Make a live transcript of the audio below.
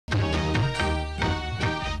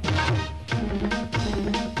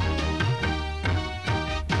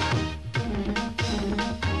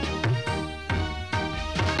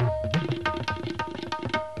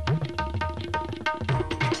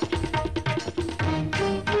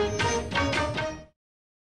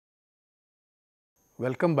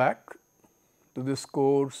Welcome back to this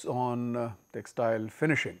course on textile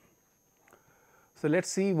finishing. So, let us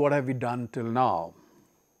see what have we done till now.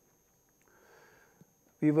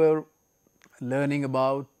 We were learning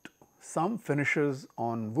about some finishes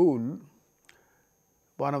on wool.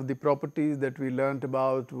 One of the properties that we learnt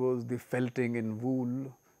about was the felting in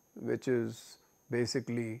wool, which is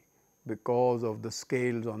basically because of the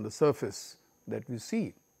scales on the surface that we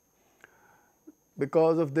see.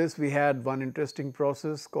 Because of this, we had one interesting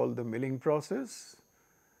process called the milling process,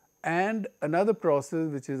 and another process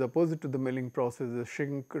which is opposite to the milling process is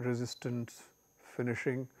shrink resistance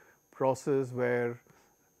finishing process, where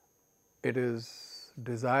it is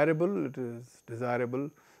desirable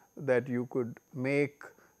that you could make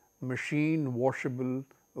machine washable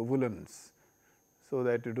woolens, so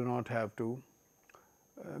that you do not have to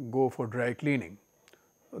go for dry cleaning.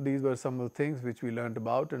 These were some of the things which we learnt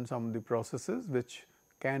about, and some of the processes which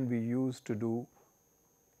can be used to do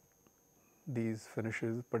these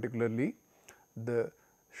finishes, particularly the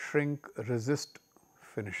shrink resist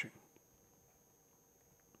finishing.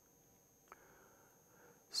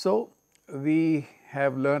 So, we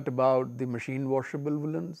have learnt about the machine washable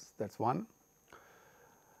woolens, that is one.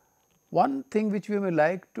 One thing which we may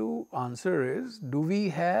like to answer is, do we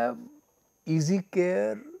have easy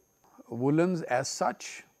care woolens as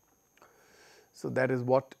such? So, that is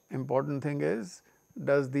what important thing is.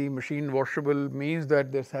 Does the machine washable means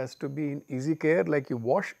that this has to be in easy care, like you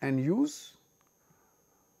wash and use?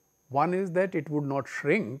 One is that it would not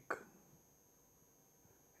shrink.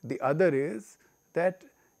 The other is that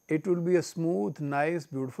it will be a smooth, nice,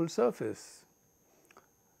 beautiful surface.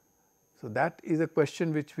 So, that is a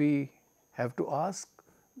question which we have to ask.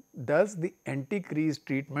 Does the anti-crease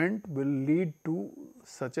treatment will lead to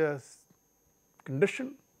such a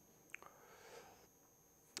condition,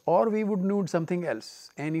 or we would need something else,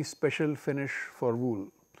 any special finish for wool?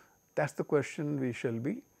 That is the question we shall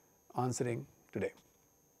be answering today.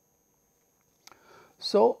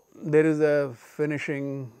 So, there is a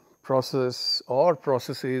finishing process or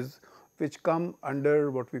processes which come under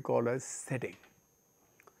what we call as setting.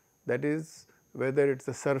 That is, whether it is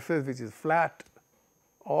a surface which is flat,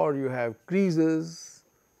 or you have creases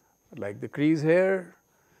like the crease here,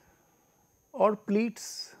 or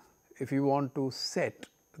pleats. If you want to set,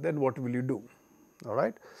 then what will you do? All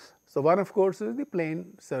right. So, one of course is the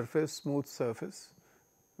plain surface, smooth surface,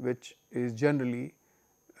 which is generally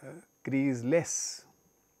crease less.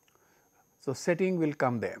 So, setting will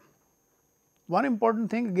come there. One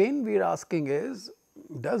important thing again we are asking is,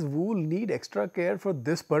 does wool need extra care for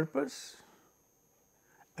this purpose,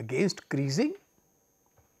 against creasing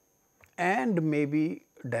and maybe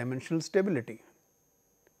dimensional stability?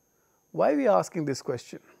 Why we are asking this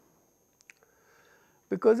question?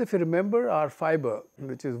 Because if you remember our fiber,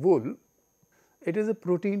 which is wool, it is a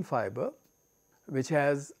protein fiber which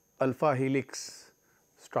has alpha helix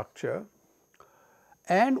structure,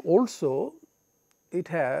 and also it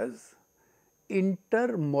has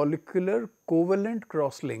intermolecular covalent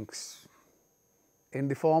cross links in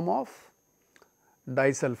the form of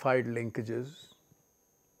disulfide linkages.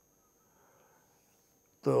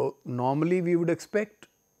 So, normally we would expect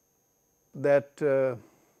that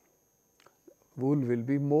wool will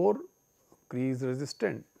be more crease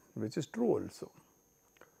resistant, which is true also.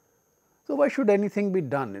 So, why should anything be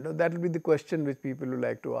done? That will be the question which people will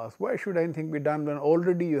like to ask. Why should anything be done when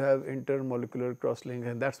already you have intermolecular cross link,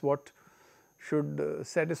 and that is what should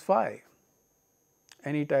satisfy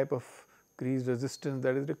any type of crease resistance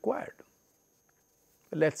that is required?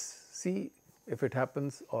 Let us see if it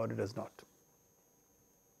happens or it does not.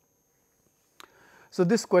 So,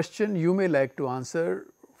 this question you may like to answer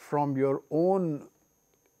from your own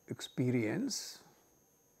experience,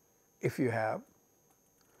 if you have.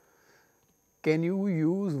 Can you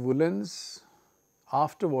use woolens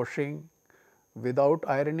after washing without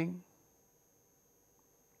ironing?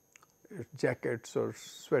 Jackets or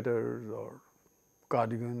sweaters or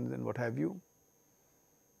cardigans and what have you.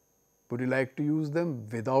 Would you like to use them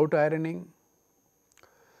without ironing?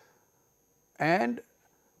 And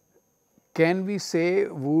can we say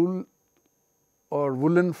wool or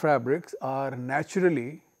woolen fabrics are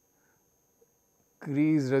naturally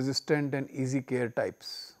crease resistant and easy care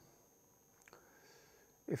types?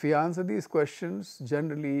 If we answer these questions,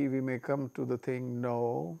 generally we may come to the thing,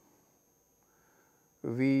 no,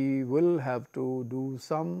 we will have to do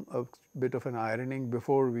some bit of an ironing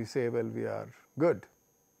before we say, well, we are good.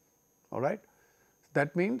 All right.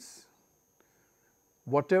 That means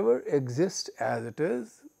whatever exists as it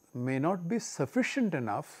is may not be sufficient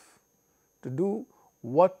enough to do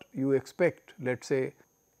what you expect, let us say,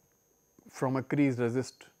 from a crease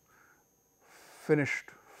resist finished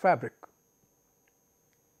fabric.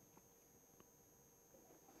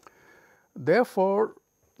 Therefore,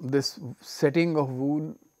 this setting of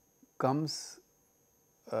wool comes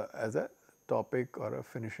as a topic or a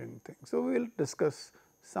finishing thing. So, we will discuss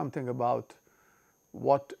something about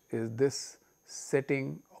what is this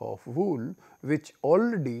setting of wool, which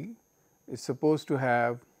already is supposed to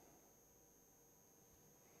have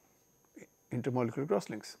intermolecular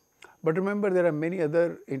crosslinks. But remember, there are many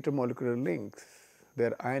other intermolecular links.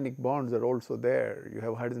 Their ionic bonds are also there. You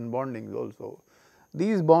have hydrogen bondings also.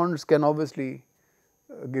 These bonds can obviously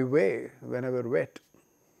give way whenever wet,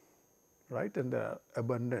 right, and they are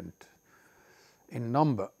abundant in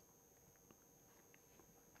number.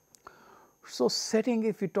 So, setting,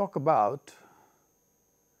 if we talk about,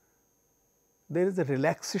 there is a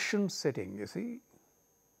relaxation setting, you see.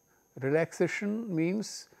 Relaxation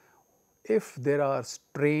means if there are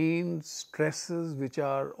strains, stresses which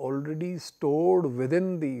are already stored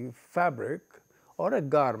within the fabric or a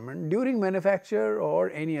garment during manufacture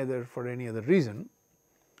or any other for any other reason,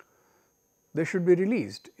 they should be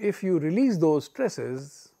released. If you release those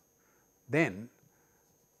stresses, then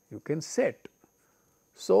you can set.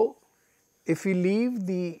 So, if we leave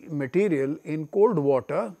the material in cold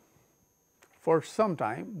water for some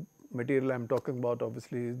time, material I am talking about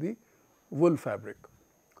obviously is the wool fabric.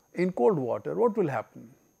 In cold water, what will happen?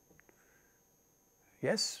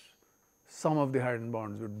 Yes, some of the hydrogen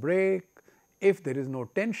bonds would break. If there is no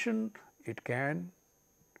tension, it can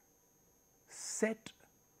set.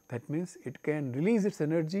 That means, it can release its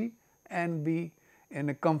energy and be in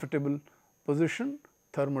a comfortable position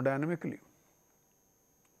thermodynamically.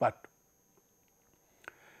 But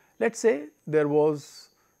let us say there was,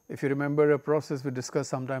 if you remember, a process we discussed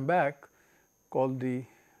some time back called the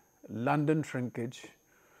London shrinkage.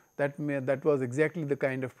 That was exactly the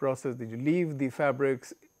kind of process that you leave the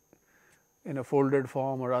fabrics in a folded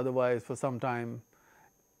form or otherwise for some time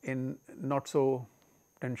in not so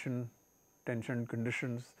tension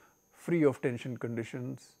conditions, free of tension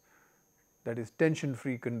conditions, that is tension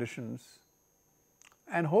free conditions,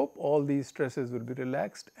 and hope all these stresses will be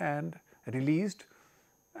relaxed and released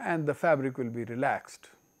and the fabric will be relaxed,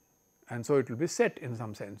 and so it will be set in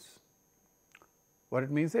some sense. What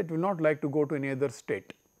it means, it will not like to go to any other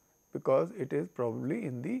state, because it is probably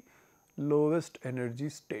in the lowest energy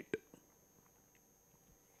state.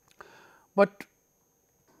 But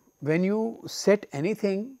when you set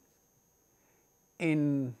anything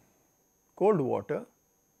in cold water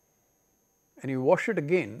and you wash it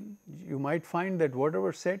again, you might find that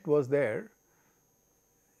whatever set was there,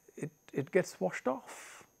 it gets washed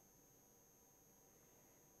off,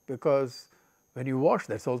 because when you wash,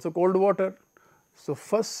 that is also cold water. So,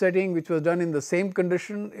 first setting which was done in the same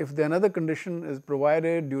condition, if the another condition is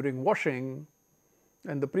provided during washing,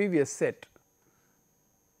 and the previous set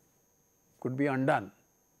could be undone.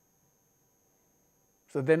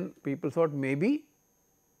 So, then people thought maybe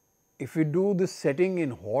if we do this setting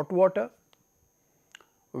in hot water,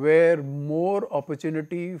 where more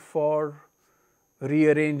opportunity for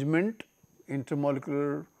rearrangement,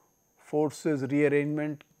 intermolecular forces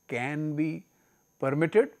rearrangement can be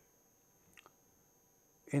permitted,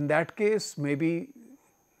 in that case maybe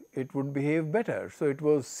it would behave better. So, it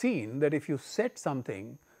was seen that if you set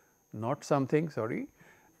something,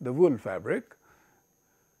 the wool fabric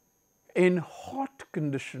in hot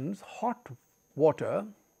conditions, hot water,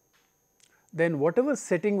 then whatever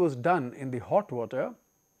setting was done in the hot water,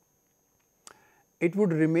 it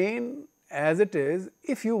would remain as it is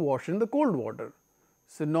if you wash in the cold water.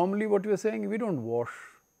 So, normally what we are saying, we do not wash.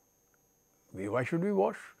 Why should we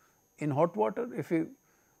wash in hot water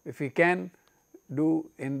if we can do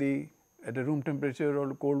in the at a room temperature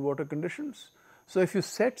or cold water conditions? So, if you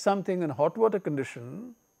set something in hot water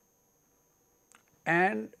condition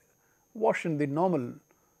and wash in the normal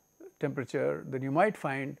temperature, then you might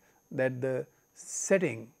find that the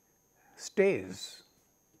setting stays,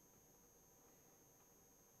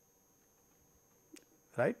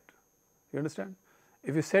 right. You understand?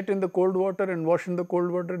 If you set in the cold water and wash in the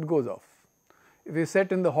cold water, it goes off. If you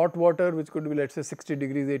set in the hot water, which could be, let us say 60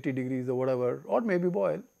 degrees, 80 degrees or whatever, or maybe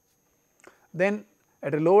boil, then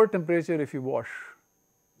at a lower temperature if you wash,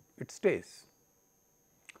 it stays.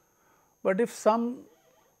 But if some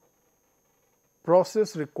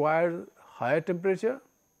process requires higher temperature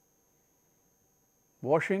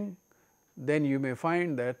washing, then you may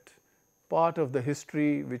find that part of the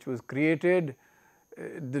history which was created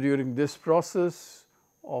during this process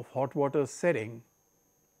of hot water setting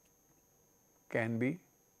can be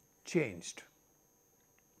changed.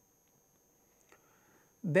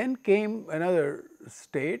 Then came another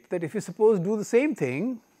state that if you suppose do the same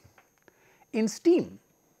thing in steam.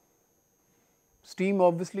 Steam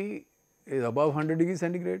obviously is above 100 degrees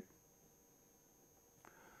centigrade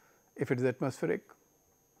if it is atmospheric,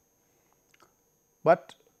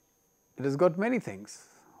 but it has got many things.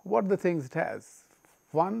 What are the things it has?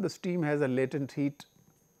 One, the steam has a latent heat.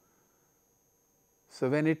 So,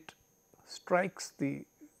 when it strikes, the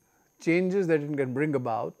changes that it can bring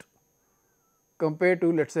about compared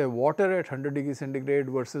to, let us say, water at 100 degrees centigrade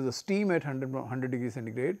versus a steam at 100 degrees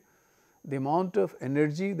centigrade, the amount of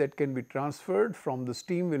energy that can be transferred from the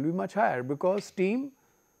steam will be much higher, because steam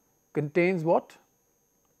contains what?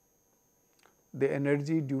 The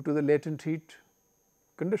energy due to the latent heat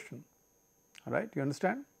condition, all right, you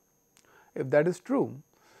understand? If that is true,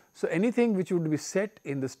 so anything which would be set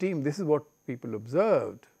in the steam, this is what people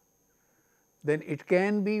observed, then it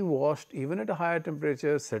can be washed even at a higher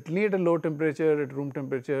temperature, certainly at a low temperature, at room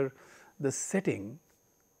temperature, the setting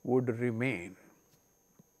would remain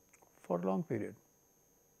for a long period.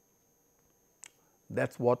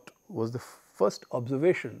 That is what was the first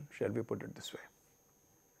observation, shall we put it this way.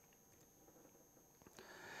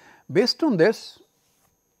 Based on this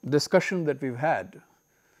discussion that we have had,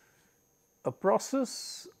 a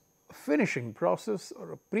process, finishing process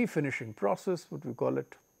or a pre-finishing process, what we call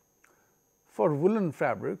it, for woolen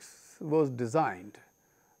fabrics was designed,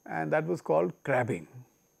 and that was called crabbing.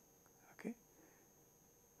 Okay.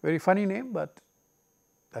 Very funny name, but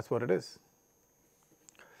that is what it is.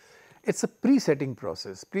 It is a pre-setting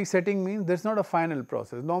process. Pre-setting means there is not a final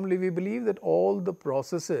process. Normally, we believe that all the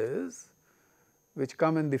processes which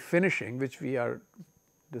come in the finishing, which we are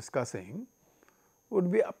discussing,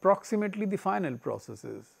 would be approximately the final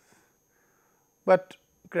processes, but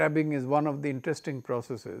crabbing is one of the interesting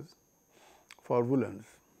processes for woolens,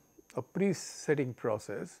 a pre-setting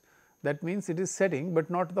process. That means it is setting, but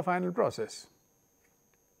not the final process.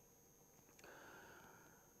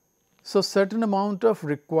 So, certain amount of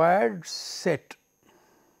required set,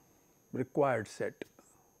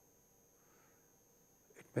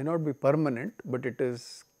 it may not be permanent, but it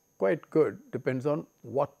is quite good, depends on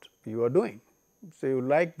what you are doing. So, you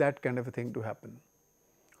like that kind of a thing to happen.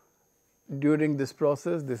 During this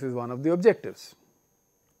process, this is one of the objectives.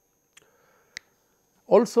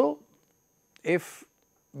 Also, if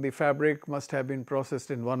the fabric must have been processed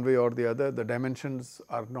in one way or the other, the dimensions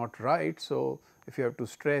are not right. So, if you have to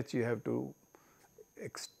stretch, you have to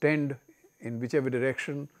extend in whichever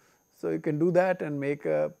direction. So, you can do that and make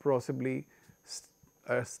a possibly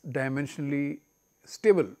a dimensionally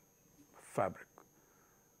stable fabric.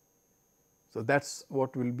 So, that is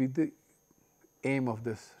what will be the aim of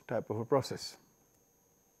this type of a process.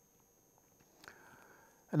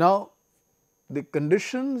 Now, the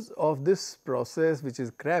conditions of this process, which is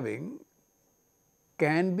crabbing,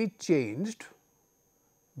 can be changed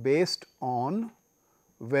based on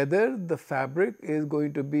whether the fabric is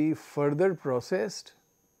going to be further processed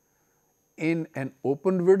in an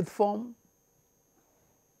open width form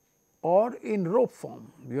or in rope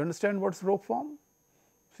form. Do you understand what is rope form?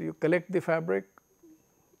 So, you collect the fabric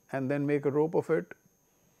and then make a rope of it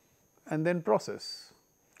and then process.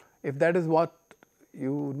 If that is what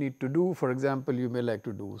you need to do, for example, you may like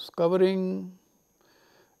to do covering,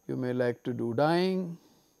 you may like to do dyeing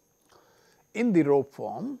in the rope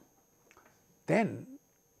form, then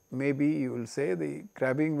maybe you will say the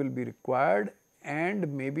crabbing will be required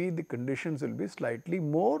and maybe the conditions will be slightly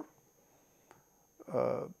more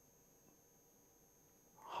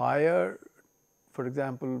higher, for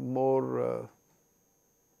example, more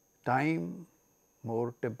time,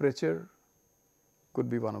 more temperature, could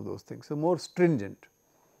be one of those things. So, more stringent.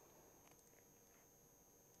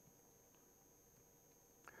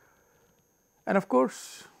 And of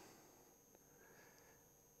course,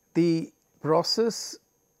 the process,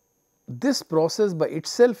 this process by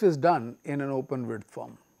itself is done in an open width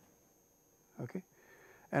form. Okay.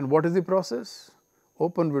 And what is the process?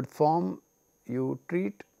 Open width form, you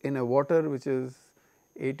treat in a water which is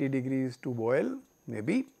 80 degrees to boil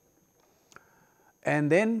maybe,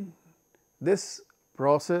 and then this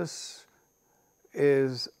process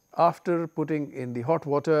is, after putting in the hot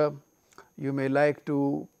water, you may like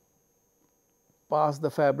to pass the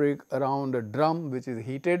fabric around a drum which is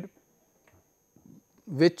heated,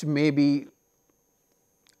 which may be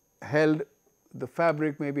held, the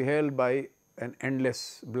fabric may be held by an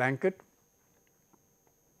endless blanket.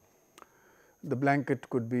 The blanket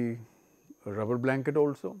could be a rubber blanket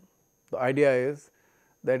also. The idea is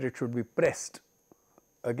that it should be pressed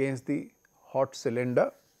against the hot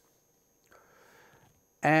cylinder,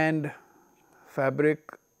 and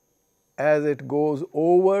fabric, as it goes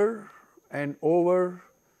over and over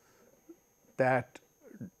that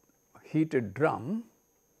heated drum,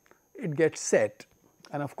 it gets set,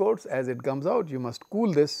 and of course, as it comes out you must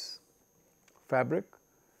cool this fabric,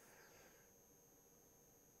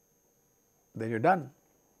 then you are done.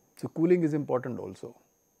 So, cooling is important also.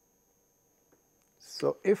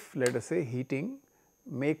 So, if let us say heating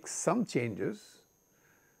makes some changes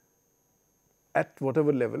at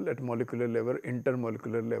whatever level, at molecular level,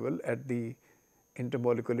 intermolecular level, at the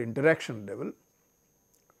intermolecular interaction level,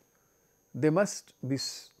 they must be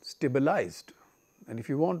stabilized, and if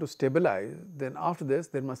you want to stabilize, then after this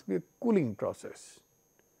there must be a cooling process.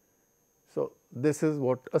 So, this is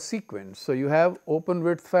what a sequence. So, you have open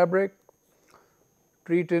width fabric,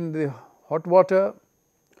 treat in the hot water,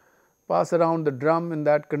 pass around the drum in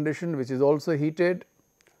that condition which is also heated,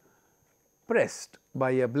 pressed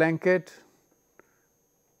by a blanket.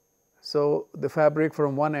 So, the fabric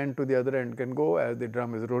from one end to the other end can go as the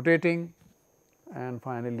drum is rotating, and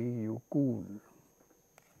finally, you cool,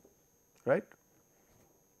 right.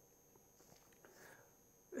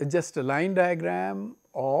 It is just a line diagram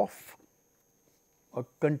of a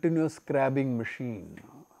continuous scabbing machine.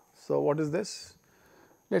 So, what is this?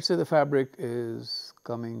 Let us say the fabric is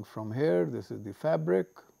coming from here, this is the fabric.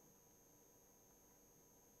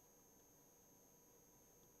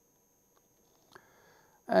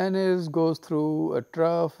 And it goes through a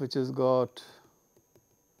trough which has got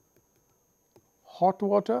hot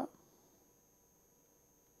water,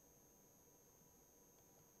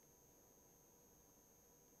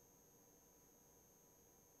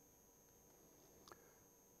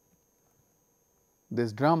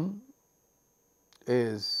 this drum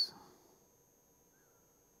is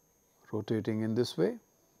rotating in this way.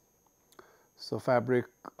 So, fabric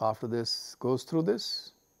after this goes through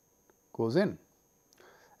this, goes in,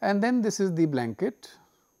 and then this is the blanket.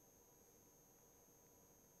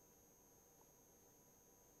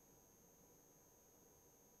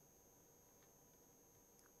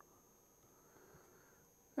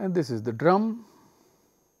 And this is the drum,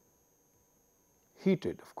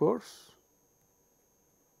 heated of course.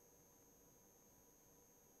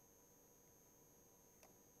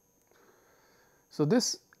 So,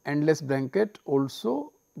 this endless blanket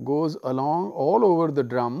also goes along all over the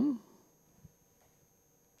drum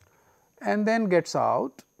and then gets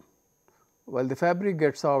out, while the fabric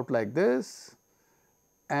gets out like this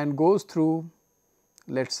and goes through,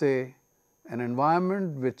 let us say, an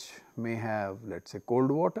environment which may have, let us say,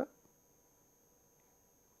 cold water.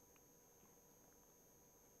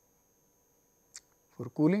 For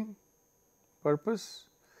cooling purpose,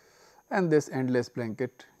 and this endless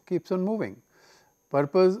blanket keeps on moving.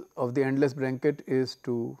 Purpose of the endless blanket is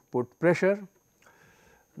to put pressure.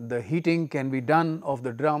 The heating can be done of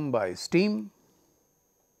the drum by steam.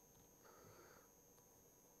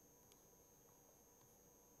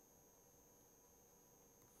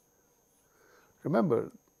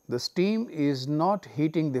 Remember, the steam is not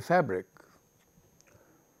heating the fabric,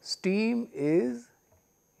 steam is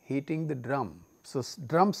heating the drum. So,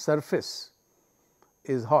 drum surface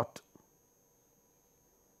is hot.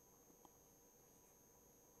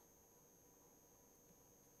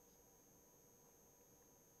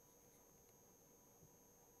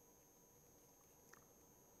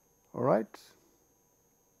 All right.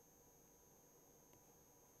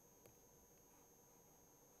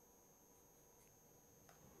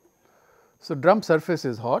 So, drum surface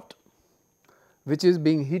is hot, which is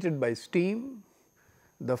being heated by steam.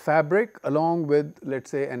 The fabric along with, let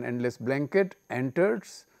us say, an endless blanket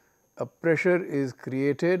enters, a pressure is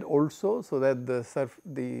created also, so that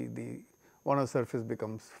the one of the surface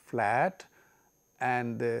becomes flat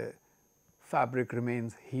and the fabric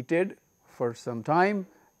remains heated for some time,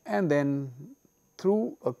 and then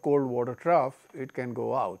through a cold water trough it can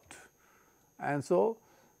go out. And so,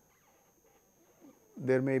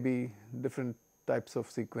 there may be different types of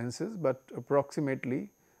sequences, but approximately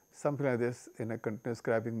something like this in a continuous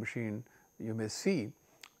scabbing machine you may see.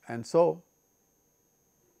 And so,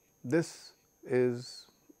 this is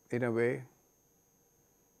in a way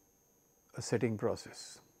a setting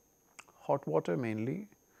process, hot water mainly.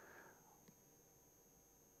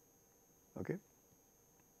 Okay.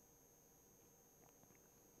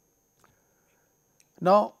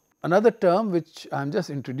 Now, another term which I am just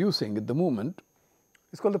introducing at the moment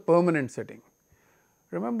is called the permanent setting.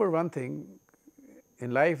 Remember one thing,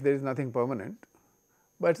 in life there is nothing permanent,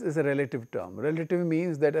 but it is a relative term. Relative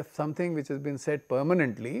means that if something which has been set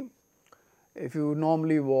permanently, if you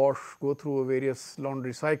normally wash, go through various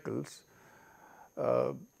laundry cycles,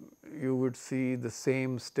 you would see the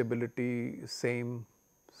same stability, same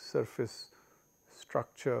surface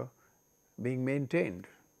structure being maintained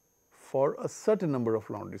for a certain number of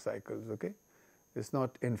laundry cycles. Okay? It is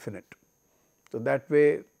not infinite. So, that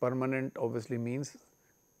way permanent obviously means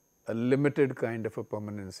a limited kind of a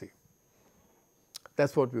permanency. That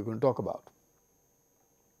is what we are going to talk about.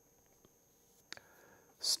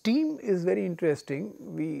 Steam is very interesting.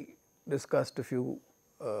 We discussed a few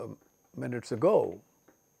minutes ago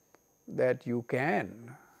that you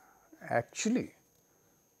can actually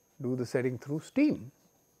do the setting through steam,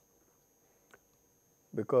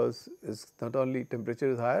 because it's not only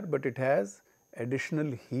temperature is higher, but it has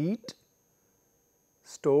additional heat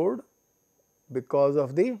stored because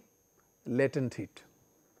of the latent heat.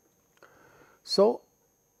 So,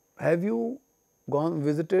 have you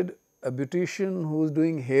visited a beautician who is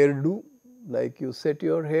doing hairdo, like you set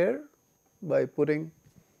your hair by putting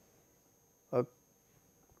a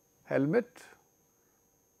helmet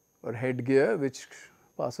or headgear which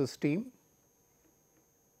passes steam?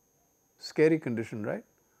 Scary condition, right?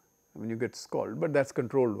 I mean, you get scalded, but that is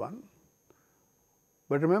controlled one.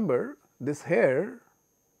 But remember, this hair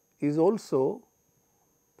is also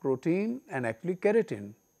protein and actually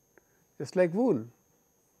keratin, just like wool.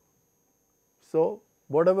 So,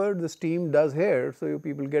 whatever the steam does here, so you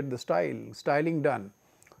people get the styling done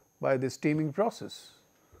by the steaming process.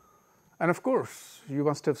 And of course, you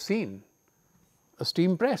must have seen a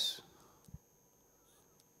steam press,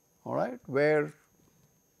 all right, where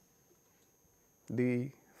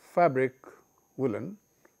the fabric woolen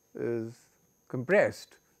is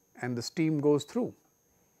compressed and the steam goes through,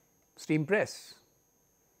 steam press.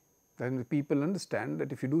 Then the people understand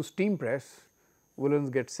that if you do steam press, woolens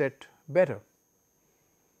get set better.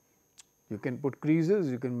 You can put creases,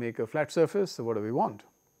 you can make a flat surface, so whatever you want.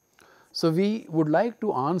 So, we would like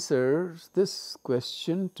to answer this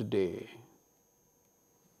question today,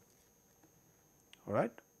 all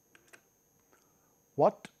right.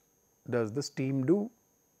 What does the steam do?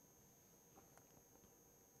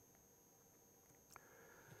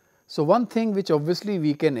 So, one thing which obviously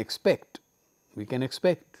we can expect,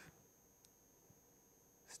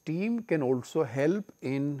 steam can also help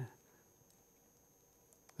in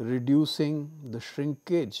reducing the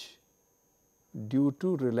shrinkage due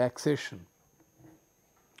to relaxation.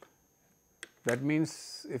 That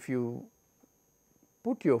means, if you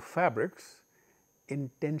put your fabrics in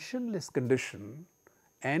tensionless condition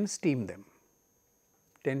and steam them,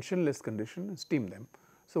 tensionless condition and steam them.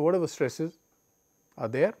 So, whatever stresses are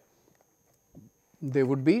there, they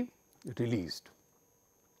would be released,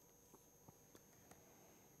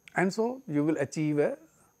 and so you will achieve a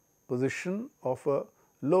position of a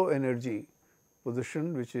low energy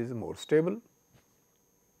position which is more stable.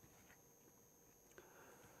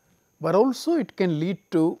 But also it can lead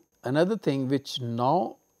to another thing which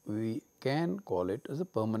now we can call it as a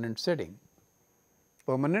permanent setting.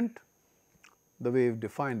 Permanent, the way we have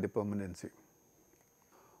defined the permanency.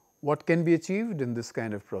 What can be achieved in this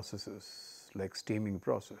kind of processes like steaming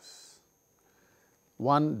process?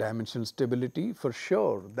 One, dimensional stability, for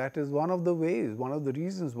sure. That is one of the ways, one of the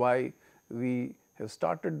reasons why we have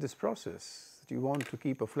started this process. You want to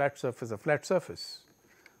keep a flat surface,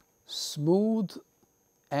 smooth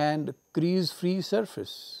and crease free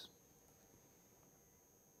surface.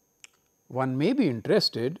 One may be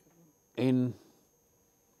interested in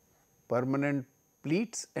permanent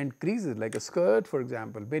pleats and creases, like a skirt for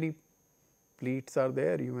example. Many pleats are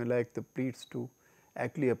there, you may like the pleats to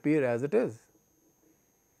actually appear as it is,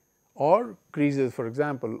 or creases for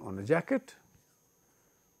example on a jacket.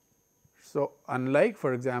 So, unlike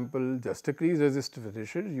for example, just a crease resistive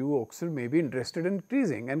finisher, you also may be interested in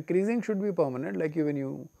creasing, and creasing should be permanent, like when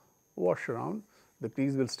you wash around, the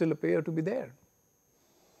crease will still appear to be there.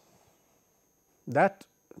 That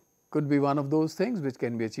could be one of those things which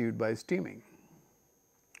can be achieved by steaming.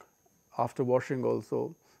 After washing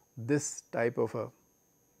also, this type of a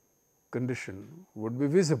condition would be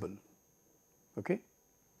visible. Okay.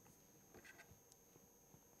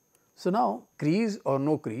 So, now crease or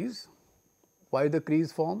no crease, why the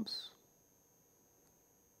crease forms,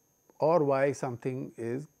 or why something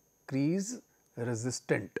is crease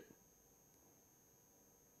resistant.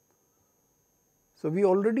 So, we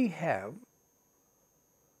already have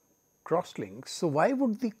crosslinks. So, why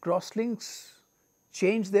would the crosslinks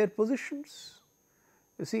change their positions?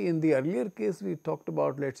 You see, in the earlier case we talked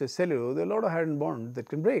about, let us say cellulose, there are a lot of hydrogen bonds that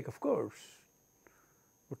can break, of course,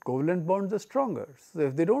 but covalent bonds are stronger. So,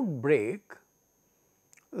 if they do not break,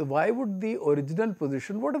 why would the original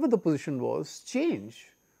position, whatever the position was,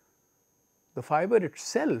 change? The fiber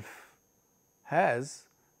itself has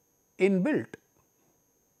inbuilt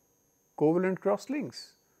covalent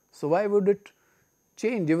crosslinks. So, why would it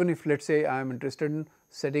change, even if let us say I am interested in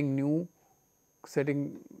setting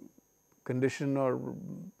condition or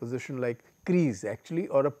position like crease actually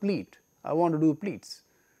or a pleat. I want to do pleats.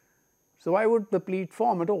 So, why would the pleat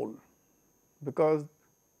form at all? Because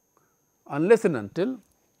unless and until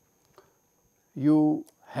you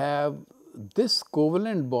have this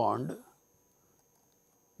covalent bond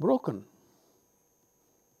broken.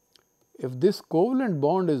 If this covalent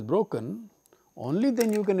bond is broken, only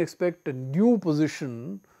then you can expect a new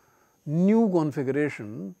position, new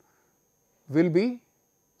configuration will be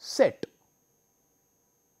set,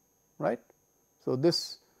 right. So,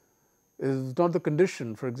 this is not the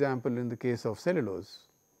condition, for example, in the case of cellulose,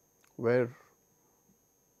 where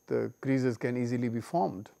the creases can easily be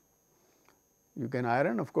formed. You can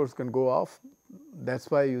iron, of course, can go off. That is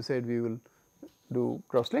why you said we will do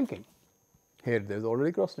cross linking. Here there is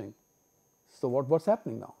already cross link. So, what is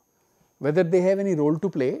happening now? Whether they have any role to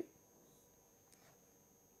play,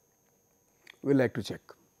 we will like to check.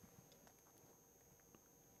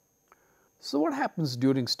 So, what happens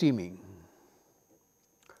during steaming?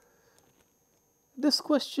 This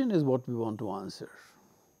question is what we want to answer.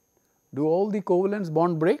 Do all the covalents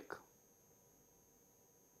bond break?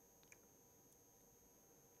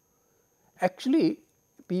 Actually,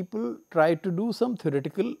 people try to do some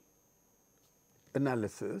theoretical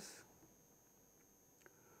analysis.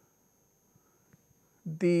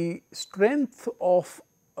 The strength of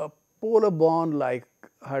a polar bond like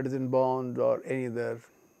hydrogen bond or any other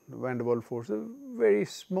van der Waals force are very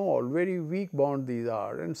small, very weak bond these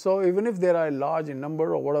are. And so, even if they are large in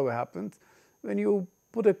number or whatever happens, when you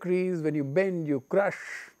put a crease, when you bend, you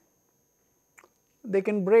crush, they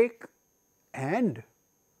can break and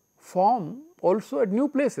form also at new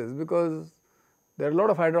places, because there are a lot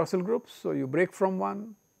of hydroxyl groups. So, you break from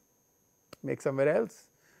one, make somewhere else,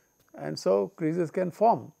 and so creases can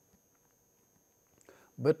form.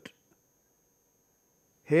 But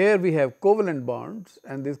here we have covalent bonds,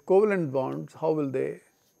 and these covalent bonds, how will they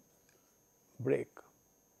break?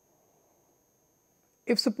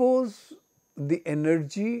 If suppose the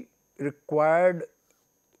energy required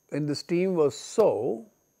in the steam was so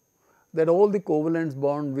that all the covalent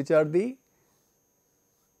bonds which are the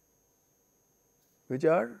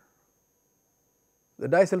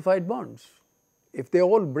disulfide bonds, if they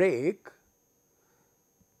all break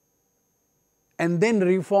and then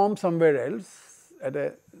reform somewhere else at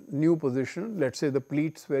a new position, let us say the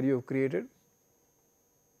pleats where you have created,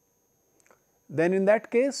 then in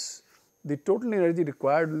that case the total energy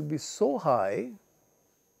required will be so high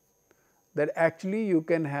that actually you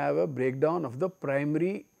can have a breakdown of the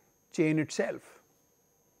primary chain itself.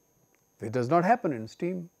 It does not happen in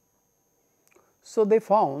steam. So, they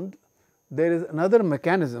found there is another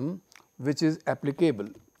mechanism which is applicable,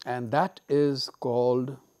 and that is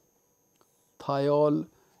called thiol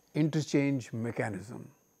interchange mechanism.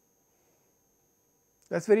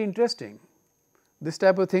 That is very interesting. This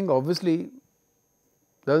type of thing obviously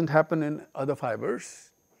does not happen in other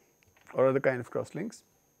fibers or other kind of crosslinks.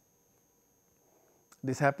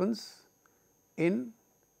 This happens in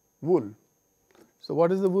wool. So,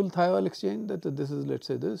 what is the wool thiol exchange? That this is, let us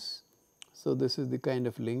say this. So, this is the kind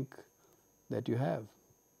of link that you have,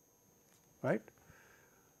 right.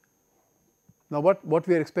 Now, what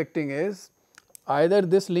we are expecting is either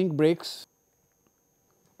this link breaks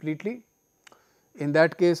completely, in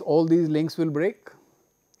that case all these links will break,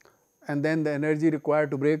 and then the energy required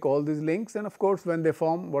to break all these links, and of course, when they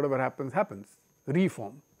form, whatever happens,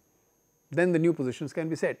 reform, then the new positions can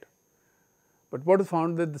be set. But what is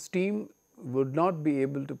found that the steam would not be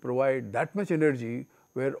able to provide that much energy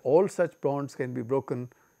where all such bonds can be broken,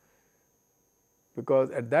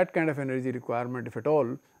 because at that kind of energy requirement, if at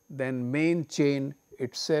all, then main chain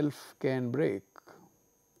itself can break,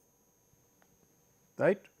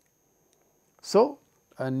 right. So,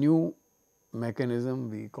 a new mechanism,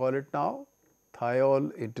 we call it now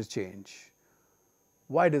thiol interchange.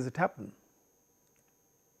 Why does it happen?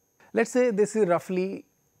 Let us say this is roughly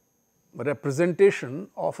a representation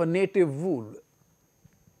of a native wool,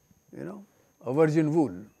 a virgin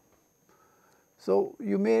wool. So,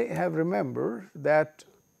 you may have remembered that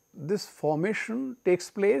this formation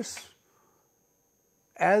takes place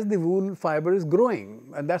as the wool fiber is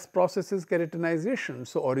growing, and that process is keratinization.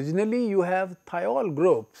 So, originally you have thiol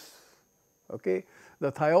groups. Okay.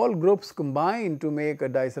 The thiol groups combine to make a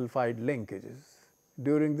disulfide linkages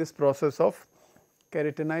during this process of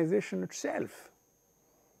keratinization itself.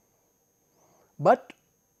 But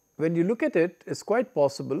when you look at it, it is quite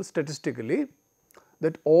possible statistically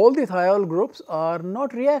that all the thiol groups are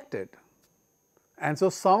not reacted, and so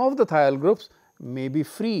some of the thiol groups may be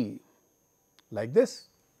free like this.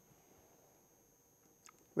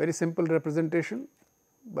 Very simple representation,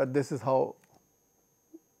 but this is how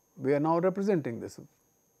we are now representing this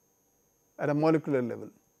at a molecular level.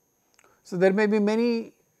 So, there may be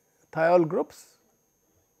many thiol groups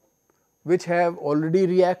which have already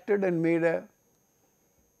reacted and made a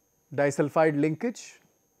disulfide linkage,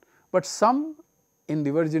 but some in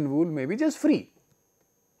the virgin wool may be just free.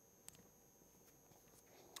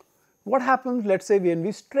 What happens, let us say, when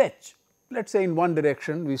we stretch, let us say in one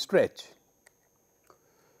direction we stretch.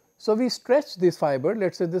 So, we stretch this fiber,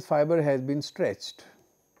 let us say this fiber has been stretched.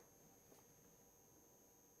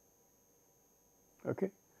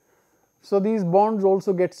 Okay. So, these bonds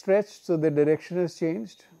also get stretched, so the direction has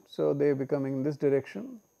changed. So, they are becoming in this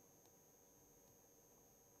direction.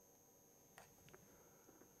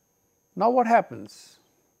 Now, what happens?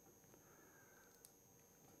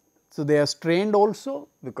 So, they are strained also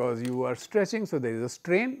because you are stretching. So, there is a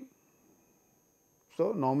strain.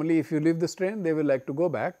 So, normally if you leave the strain, they will like to go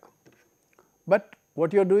back, but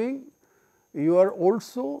what you are doing? You are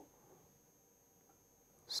also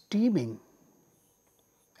steaming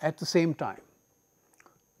at the same time,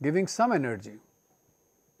 giving some energy.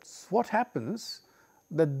 So, what happens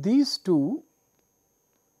that these two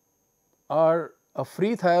are a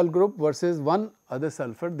free thiol group versus one other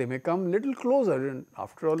sulfur, they may come little closer, and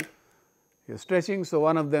after all you are stretching. So,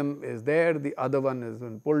 one of them is there, the other one is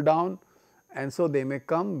been pulled down, and so they may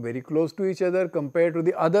come very close to each other compared to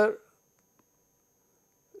the other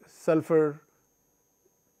sulfur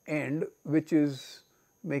end which is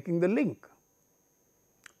making the link.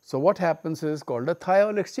 So, what happens is called a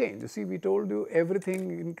thiol exchange. You see, we told you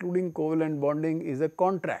everything including covalent bonding is a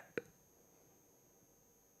contract.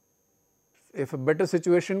 If a better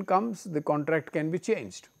situation comes, the contract can be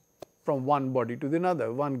changed from one body to the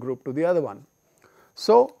another, one group to the other one.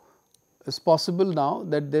 So, it is possible now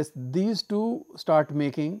that these two start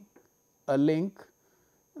making a link,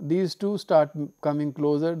 these two start coming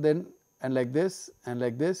closer, then and like this and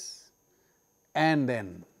like this, and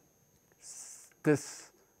then this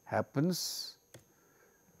happens,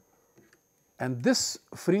 and this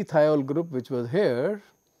free thiol group which was here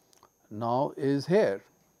now is here.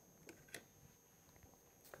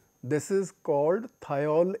 This is called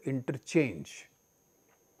thiol interchange.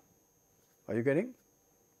 Are you getting?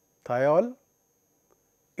 Thiol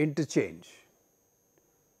interchange.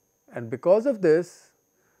 And because of this,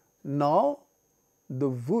 now the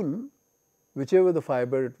wool, whichever the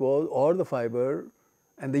fiber it was, or the fiber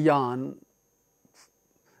and the yarn,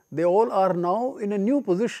 they all are now in a new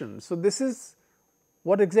position. So, this is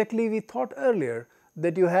what exactly we thought earlier,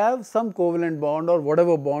 that you have some covalent bond or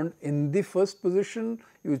whatever bond in the first position,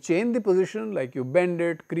 you change the position, like you bend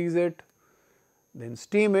it, crease it, then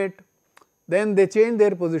steam it, then they change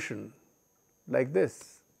their position like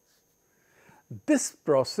this. This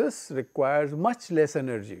process requires much less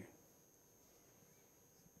energy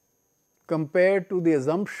compared to the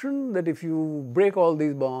assumption that if you break all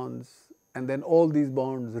these bonds and then all these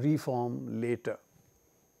bonds reform later,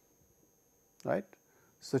 right.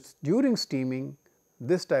 So, during steaming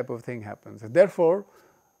this type of thing happens. Therefore,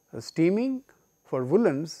 steaming for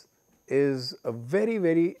woolens is a very,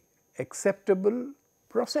 very acceptable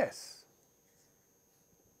process.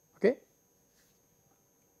 Okay.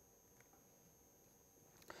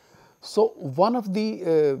 So, one of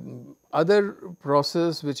the other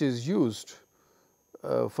process which is used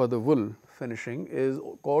for the wool finishing is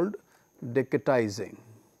called decatizing.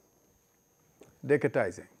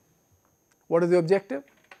 Decatizing. What is the objective?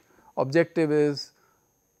 Objective is,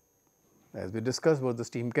 as we discussed, what the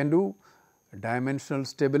steam can do, dimensional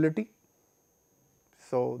stability,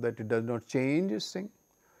 so that it does not change its thing,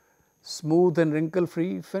 smooth and wrinkle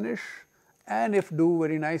free finish, and if do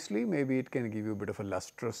very nicely, maybe it can give you a bit of a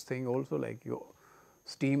lustrous thing also, like you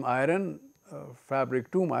steam iron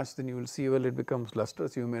fabric too much, then you will see, well, it becomes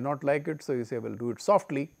lustrous. You may not like it, so you say, well, do it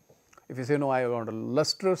softly. If you say, no, I want a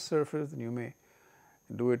lustrous surface, then you may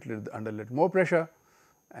do it under a little more pressure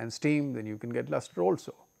and steam, then you can get luster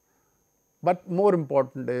also. But more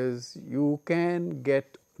important is you can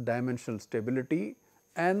get dimensional stability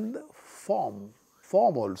and form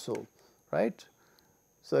also, right.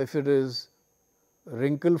 So, if it is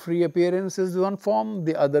wrinkle free appearance is one form,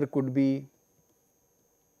 the other could be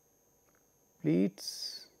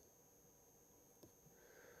pleats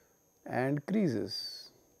and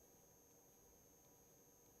creases,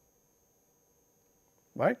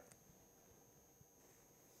 right.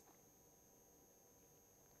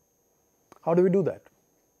 How do we do that?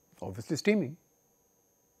 Obviously, steaming.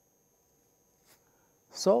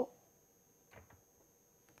 So,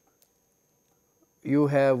 you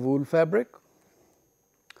have wool fabric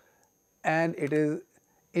and it is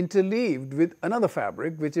interleaved with another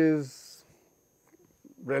fabric which is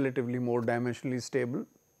relatively more dimensionally stable.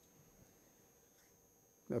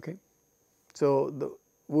 Okay. So, the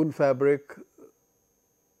wool fabric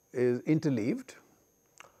is interleaved.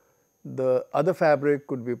 The other fabric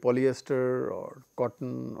could be polyester or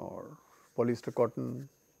cotton or polyester cotton,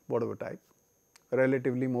 whatever type,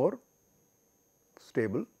 relatively more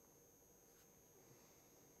stable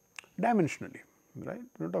dimensionally, right.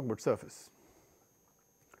 We are not talking about surface.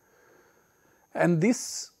 And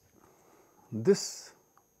this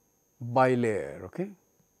bilayer, okay,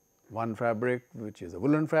 one fabric which is a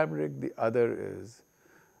woolen fabric, the other is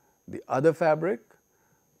the other fabric,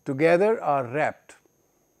 together are wrapped,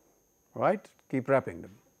 right, keep wrapping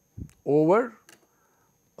them over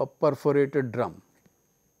a perforated drum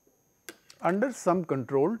under some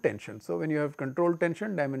controlled tension. So, when you have controlled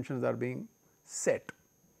tension, dimensions are being set.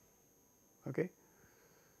 Okay.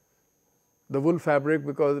 The wool fabric,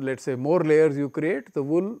 because let us say more layers you create, the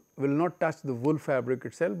wool will not touch the wool fabric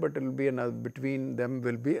itself, but it will be another, between them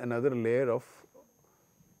will be another layer of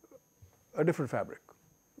a different fabric.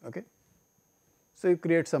 Okay. So, you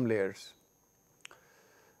create some layers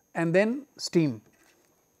and then steam.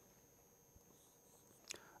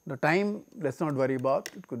 The time, let us not worry about,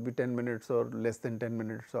 it could be 10 minutes or less than 10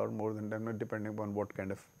 minutes or more than 10 minutes, depending upon what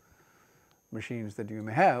kind of machines that you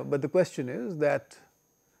may have. But the question is that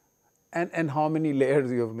and how many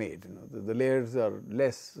layers you have made, the layers are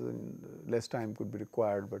less, less time could be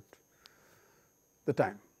required, but the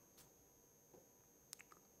time.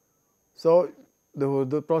 So,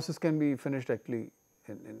 the process can be finished actually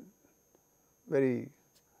in very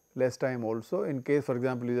less time also, in case for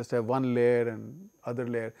example, you just have one layer and other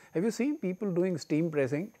layer. Have you seen people doing steam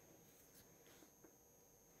pressing?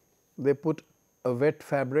 They put a wet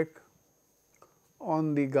fabric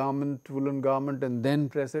on the garment, woolen garment, and then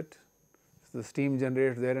press it. So, the steam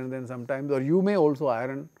generates there and then sometimes, or you may also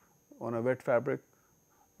iron on a wet fabric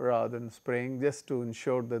rather than spraying, just to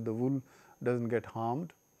ensure that the wool does not get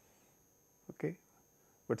harmed. Okay.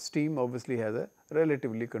 But steam obviously has a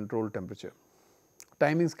relatively controlled temperature.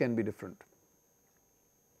 Timings can be different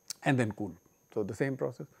and then cool. So, the same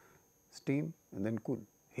process, steam and then cool,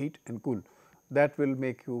 heat and cool, that will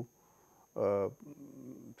make you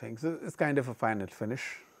things. So, it is kind of a final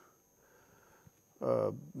finish.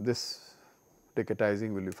 This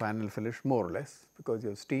decatizing will be final finish more or less, because you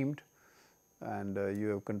have steamed and you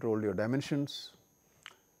have controlled your dimensions.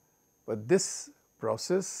 But this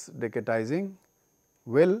process decatizing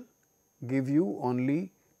will give you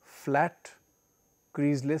only flat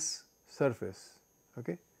creaseless surface.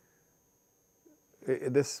 Okay.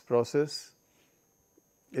 This process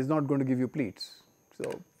is not going to give you pleats.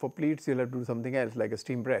 So, for pleats you will have to do something else like a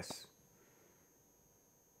steam press,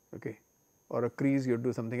 okay, or a crease you have to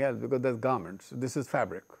do something else, because that is garments. So, this is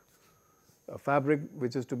fabric. A fabric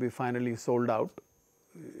which is to be finally sold out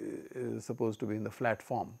is supposed to be in the flat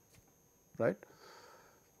form, right.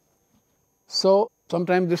 So,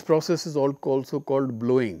 sometimes this process is also called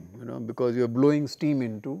blowing, because you are blowing steam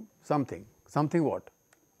into something. Something what?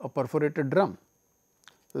 A perforated drum.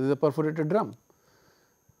 So, this is a perforated drum.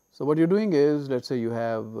 So, what you are doing is, let us say you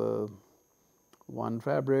have one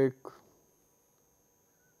fabric,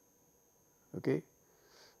 okay,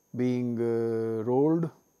 being rolled.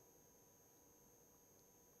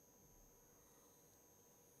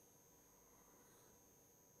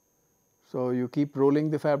 So, you keep rolling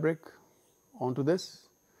the fabric onto this,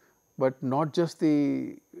 but not just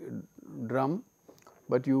the drum,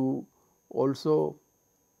 but you also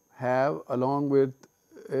have along with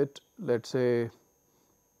it, let us say,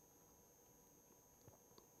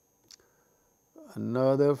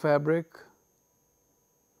 another fabric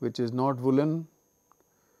which is not woolen.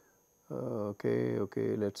 Okay,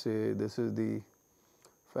 let us say this is the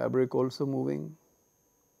fabric also moving.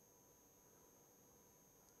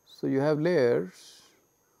 So, you have layers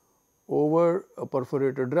over a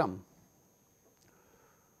perforated drum.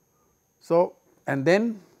 So, and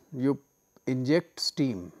then you inject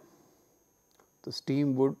steam, the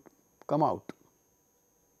steam would come out.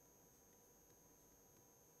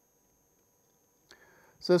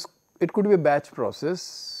 So, it could be a batch process.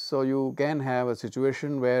 So, you can have a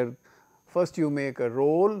situation where first you make a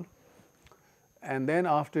roll, and then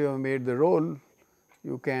after you have made the roll,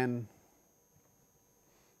 you can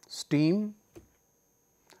steam.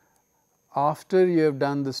 After you have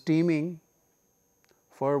done the steaming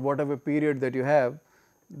for whatever period that you have,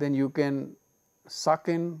 then you can suck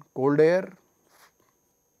in cold air.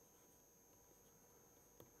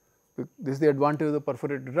 This is the advantage of the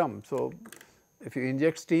perforated drum. So, if you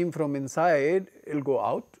inject steam from inside, it will go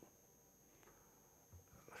out.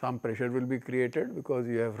 Some pressure will be created because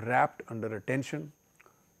you have wrapped under a tension,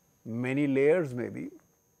 many layers maybe,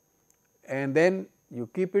 and then you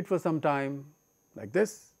keep it for some time like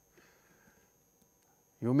this.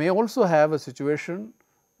 You may also have a situation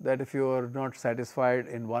that if you are not satisfied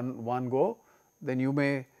in one go, then you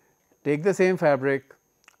may take the same fabric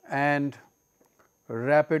and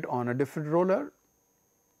wrap it on a different roller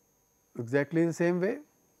exactly the same way,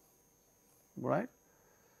 right.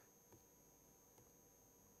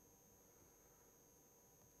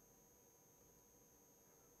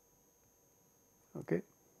 Okay.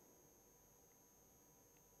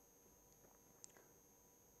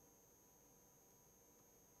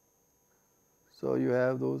 So, you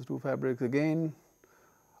have those two fabrics again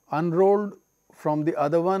unrolled from the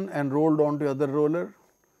other one and rolled onto the other roller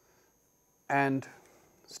and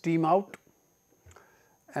steam out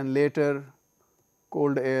and later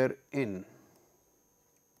cold air in.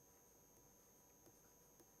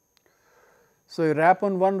 So, you wrap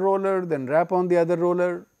on one roller, then wrap on the other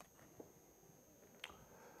roller,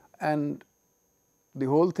 and the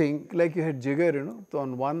whole thing like you had jigger, So,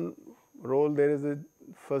 on one roll there is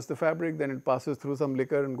first the fabric, then it passes through some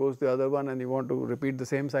liquor and goes to the other one, and you want to repeat the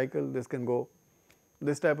same cycle.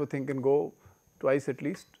 This type of thing can go twice at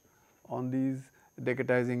least on these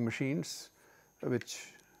decatizing machines,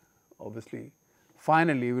 which obviously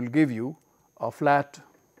finally will give you a flat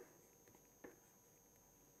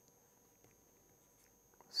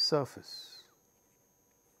surface,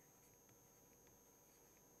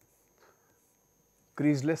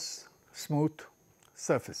 creaseless, smooth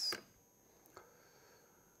surface.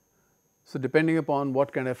 So, depending upon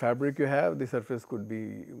what kind of fabric you have, the surface could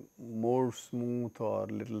be more smooth or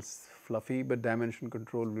little fluffy, but dimension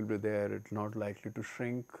control will be there. It is not likely to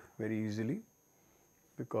shrink very easily,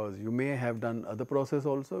 because you may have done other process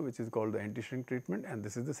also, which is called the anti-shrink treatment, and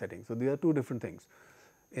this is the setting. So, these are two different things.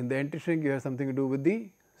 In the anti-shrink, you have something to do with the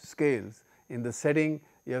scales. In the setting,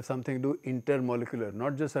 you have something to do intermolecular,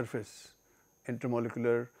 not just surface,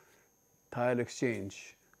 intermolecular thiol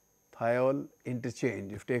exchange, thiol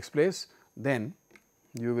interchange. If it takes place, then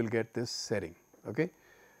you will get this setting. Okay.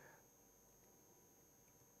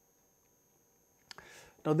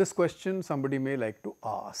 Now, this question somebody may like to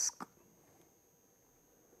ask: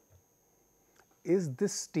 is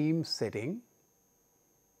this steam setting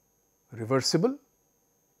reversible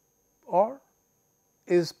or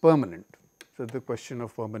is permanent? So, the question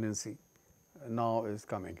of permanency now is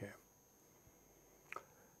coming here.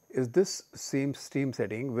 Is this same steam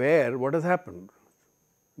setting where what has happened?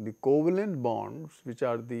 The covalent bonds, which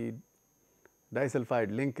are the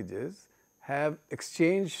disulfide linkages, have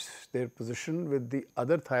exchanged their position with the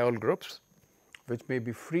other thiol groups, which may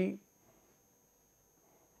be free,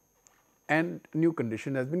 and new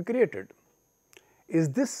condition has been created. Is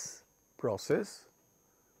this process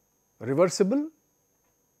reversible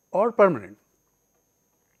or permanent?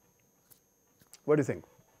 What do you think?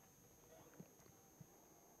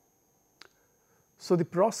 So, the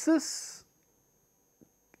process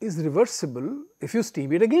is reversible if you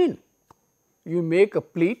steam it again. You make a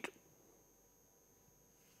pleat,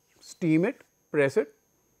 steam it, press it,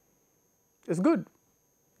 it is good.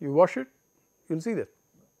 You wash it, you will see that.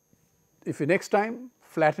 If you next time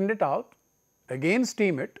flatten it out, again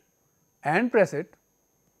steam it and press it,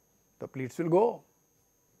 the pleats will go.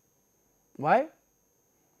 Why?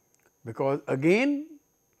 Because again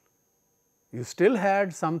you still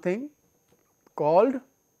had something called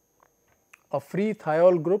a free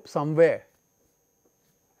thiol group somewhere.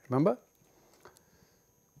 Remember?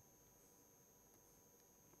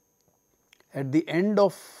 At the end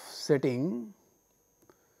of setting,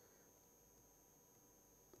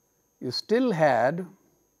 you still had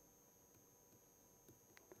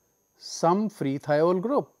some free thiol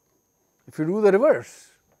group. If you do the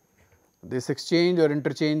reverse, this exchange or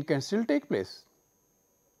interchange can still take place.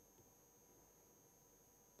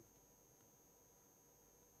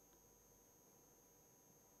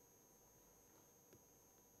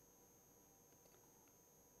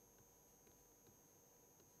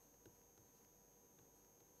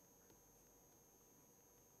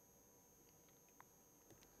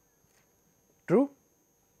 True?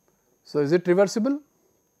 So, is it reversible?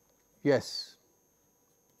 Yes.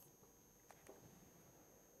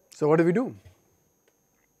 So, what do we do?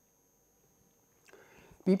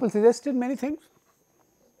 People suggested many things.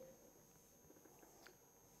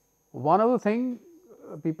 One of the things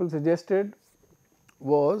people suggested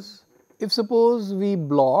was, if suppose we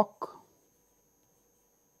block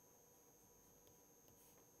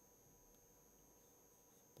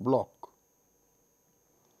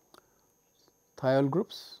thiol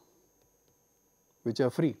groups which are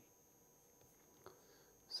free.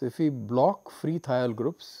 So, if we block free thiol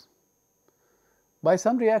groups by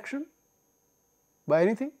some reaction, by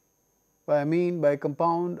anything, by amine, by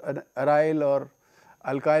compound, an aryl or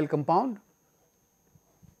alkyl compound,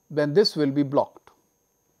 then this will be blocked.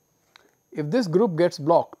 If this group gets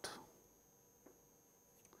blocked,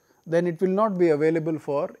 then it will not be available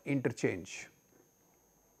for interchange.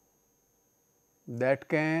 That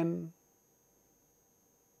can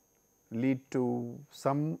lead to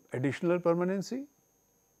some additional permanency,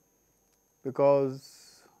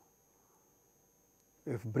 because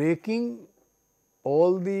if breaking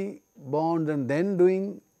all the bonds and then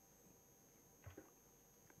doing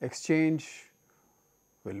exchange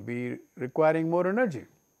will be requiring more energy,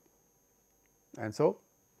 and so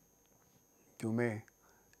you may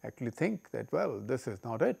actually think that, well, this is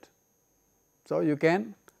not it. So, you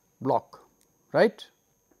can block, right,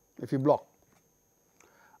 if you block.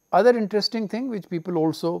 Other interesting thing which people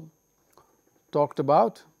also talked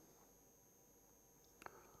about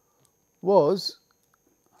was,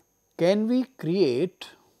 can we create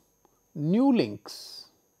new links?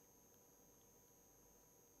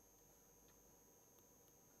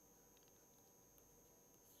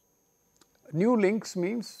 New links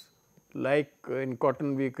means, like in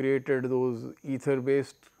cotton we created those ether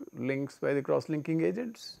based links by the cross linking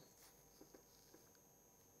agents.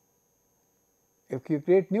 If you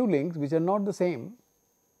create new links which are not the same,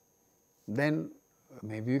 then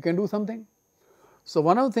maybe you can do something. So,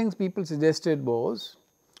 one of the things people suggested was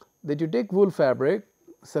that you take wool fabric,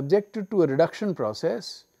 subject it to a reduction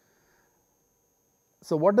process.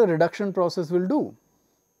 So, what the reduction process will do?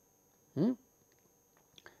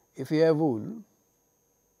 If you have wool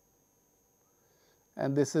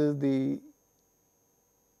and this is the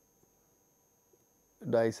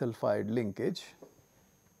disulfide linkage,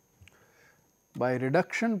 by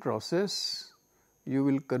reduction process you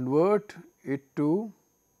will convert it to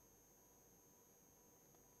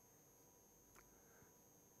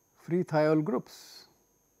free thiol groups.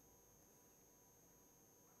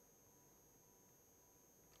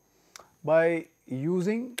 By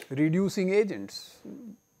using reducing agents,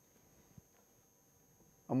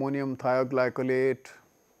 ammonium thioglycolate,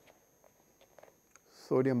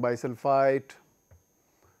 sodium bisulfite,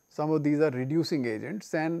 some of these are reducing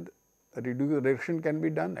agents, and reduction can be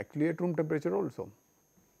done actually at room temperature also.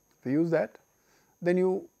 If you use that, then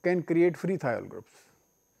you can create free thiol groups.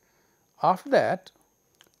 After that,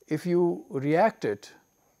 if you react it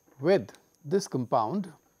with this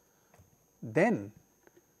compound, then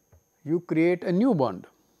you create a new bond.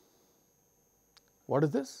 What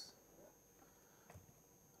is this?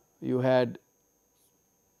 You had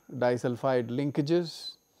disulfide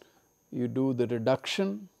linkages, you do the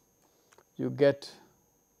reduction, you get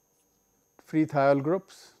free thiol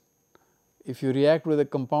groups. If you react with a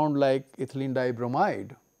compound like ethylene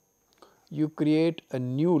dibromide, you create a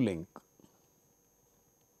new link.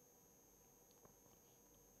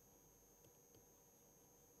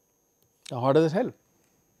 Now, how does it help?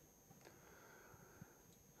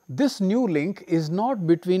 This new link is not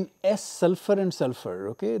between S sulfur and sulfur.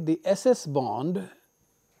 Okay? The SS bond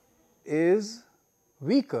is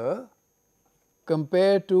weaker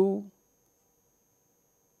compared to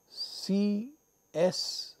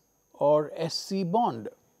CS or SC bond.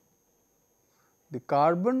 The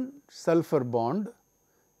carbon sulfur bond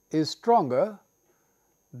is stronger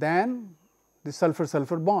than the sulfur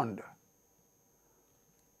sulfur bond,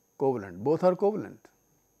 covalent, both are covalent.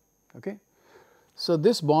 Okay? So,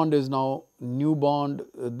 this bond is now new bond,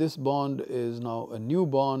 this bond is now a new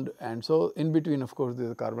bond, and so in between of course, there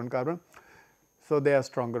is a carbon carbon. So, they are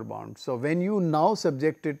stronger bonds. So, when you now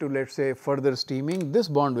subject it to, let us say, further steaming, this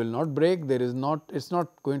bond will not break, there is not, it is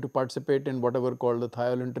not going to participate in whatever called the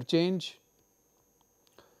thiol interchange.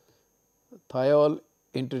 Thiol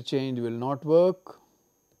interchange will not work.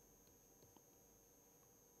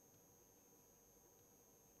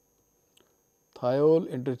 Thiol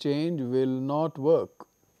interchange will not work.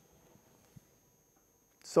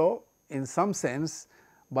 So, in some sense,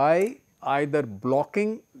 by either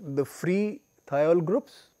blocking the free thiol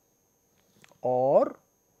groups or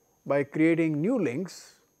by creating new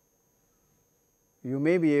links, you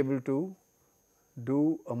may be able to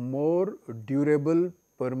do a more durable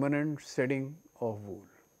permanent shedding of wool.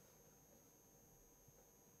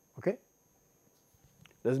 Okay?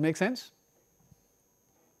 Does it make sense?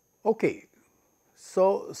 Okay.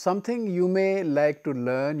 So, something you may like to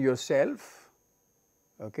learn yourself,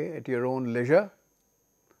 okay, at your own leisure.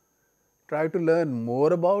 Try to learn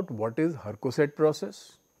more about what is Hercosset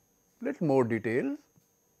process, little more detail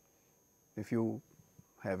if you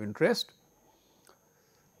have interest.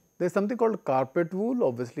 There is something called carpet wool,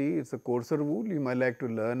 obviously it is a coarser wool, you might like to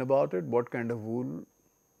learn about it, what kind of wool,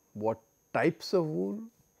 what types of wool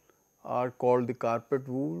are called the carpet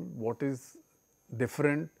wool, what is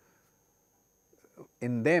different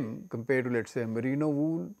in them compared to, let us say, merino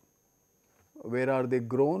wool? Where are they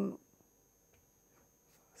grown?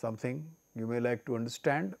 Something you may like to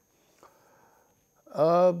understand.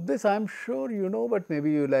 This I am sure you know, but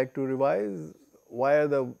maybe you like to revise. Why are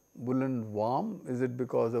the woolen warm? Is it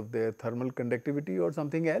because of their thermal conductivity or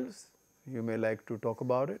something else? You may like to talk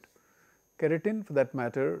about it. Keratin, for that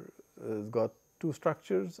matter, has got two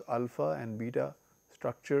structures, alpha and beta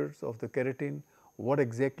structures of the keratin. What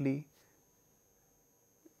exactly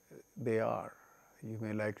they are? You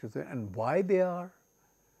may like to say, and why they are?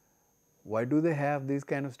 Why do they have these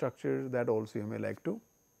kind of structures? That also you may like to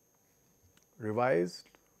revise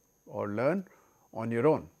or learn on your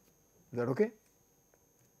own. Is that okay?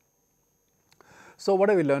 So, what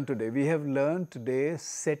have we learned today? We have learned today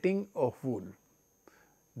setting of wool.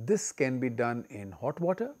 This can be done in hot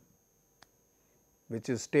water, which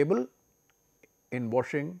is stable in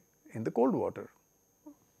washing in the cold water,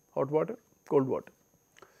 hot water, cold water.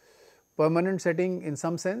 Permanent setting in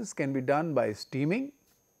some sense can be done by steaming,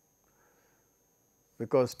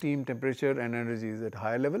 because steam temperature and energy is at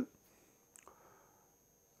higher level,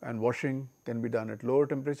 and washing can be done at lower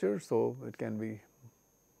temperature. So, it can be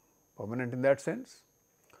permanent in that sense,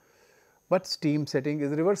 but steam setting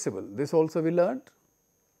is reversible. This also we learnt,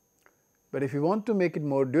 but if you want to make it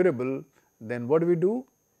more durable, then what do we do?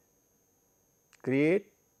 Create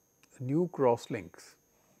new cross links,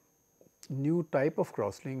 new type of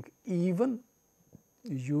cross link, even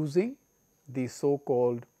using the so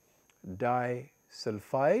called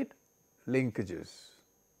disulfide linkages.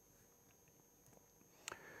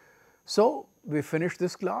 So, we finish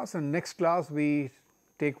this class, and next class we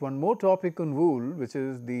take one more topic on wool, which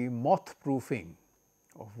is the moth proofing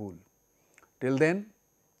of wool. Till then,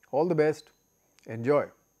 all the best, enjoy.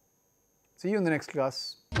 See you in the next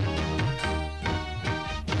class.